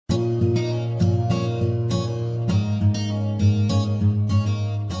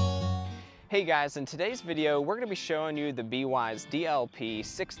Hey guys, in today's video we're going to be showing you the Bwise DLP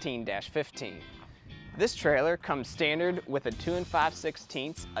 16-15. This trailer comes standard with a 2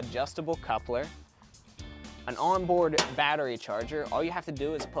 5/16 adjustable coupler, an onboard battery charger. All you have to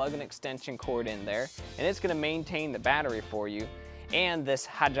do is plug an extension cord in there and it's going to maintain the battery for you, and this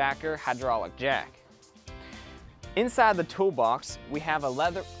hijacker hydraulic jack. Inside the toolbox we have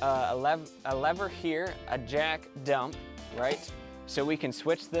a lever here, a jack dump, right? So we can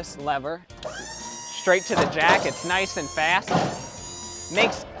switch this lever straight to the jack. It's nice and fast.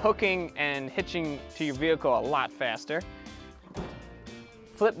 Makes hooking and hitching to your vehicle a lot faster.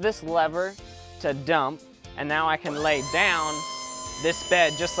 Flip this lever to dump, and now I can lay down this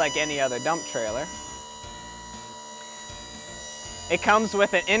bed just like any other dump trailer. It comes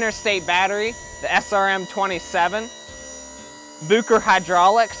with an interstate battery, the SRM27. Bucher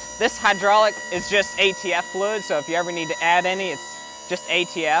hydraulics. This hydraulic is just ATF fluid, so if you ever need to add any, it's just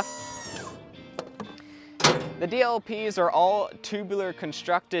ATF. The DLPs are all tubular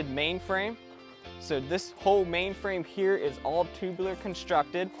constructed mainframe. So this whole mainframe here is all tubular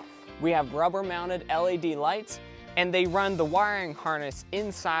constructed. We have rubber mounted LED lights, and they run the wiring harness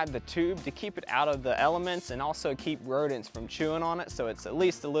inside the tube to keep it out of the elements and also keep rodents from chewing on it, so it's at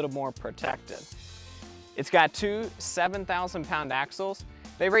least a little more protected. It's got two 7,000-pound axles.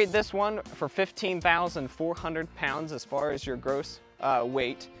 They rate this one for 15,400 pounds as far as your gross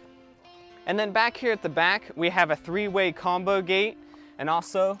weight. And then back here at the back, we have a 3-way combo gate and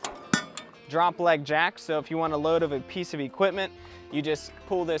also drop leg jack. So if you want to load of a piece of equipment, you just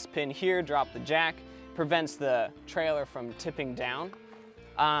pull this pin here, drop the jack, prevents the trailer from tipping down.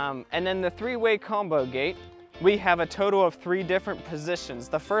 And then the 3-way combo gate, we have a total of 3 different positions.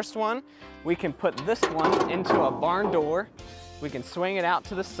 The first one, we can put this one into a barn door. We can swing it out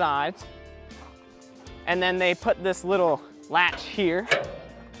to the sides. And then they put this little latch here,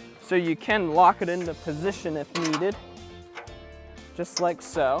 so you can lock it into position if needed, just like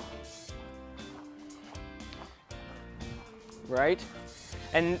so. Right?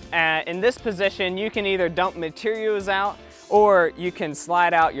 And in this position, you can either dump materials out, or you can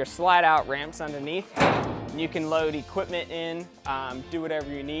slide out your slide-out ramps underneath. You can load equipment in, do whatever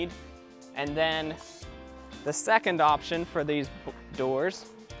you need. And then the second option for these doors,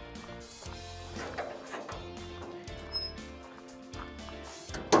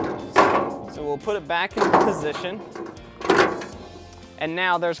 so we'll put it back in position. And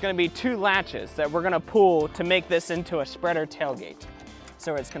now there's going to be 2 latches that we're going to pull to make this into a spreader tailgate.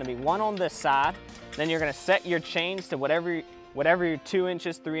 So it's going to be one on this side, then you're going to set your chains to whatever your 2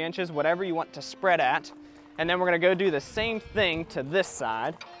 inches, 3 inches, whatever you want to spread at. And then we're going to go do the same thing to this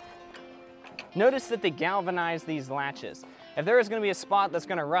side. Notice that they galvanize these latches. If there is going to be a spot that's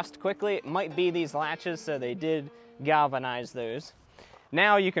going to rust quickly, it might be these latches, so they did galvanize those.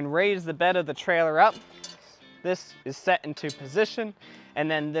 Now you can raise the bed of the trailer up. This is set into position,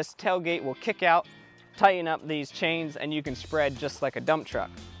 and then this tailgate will kick out, tighten up these chains, and you can spread just like a dump truck.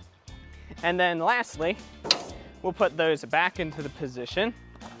 And then lastly, we'll put those back into the position.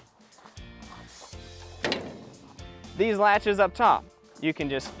 These latches up top, you can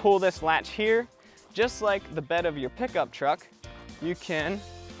just pull this latch here, just like the bed of your pickup truck. You can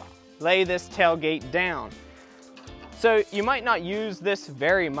lay this tailgate down. So you might not use this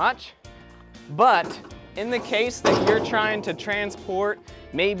very much, but in the case that you're trying to transport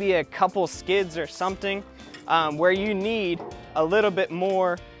maybe a couple skids or something where you need a little bit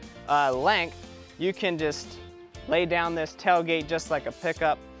more length, you can just lay down this tailgate just like a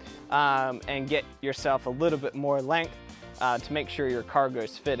pickup and get yourself a little bit more length to make sure your cargo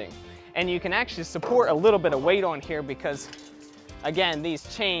is fitting. And you can actually support a little bit of weight on here because, again, these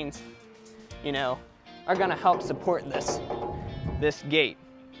chains, you know, are going to help support this gate.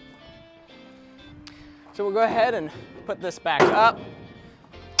 So we'll go ahead and put this back up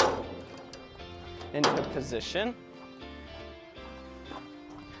into position.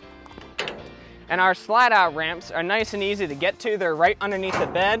 And our slide out ramps are nice and easy to get to. They're right underneath the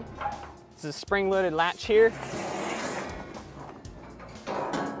bed. This is a spring-loaded latch here.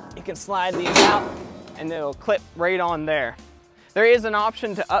 You can slide these out and they'll clip right on there. There is an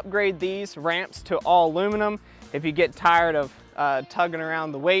option to upgrade these ramps to all aluminum. If you get tired of tugging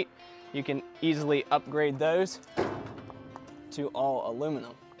around the weight, you can easily upgrade those to all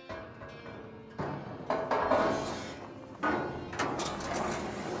aluminum.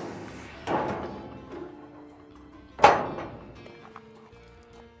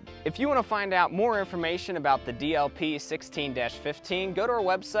 If you want to find out more information about the DLP 16-15, go to our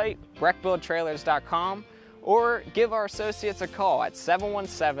website, breckbuildtrailers.com, or give our associates a call at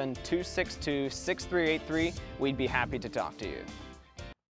 717-262-6383. We'd be happy to talk to you.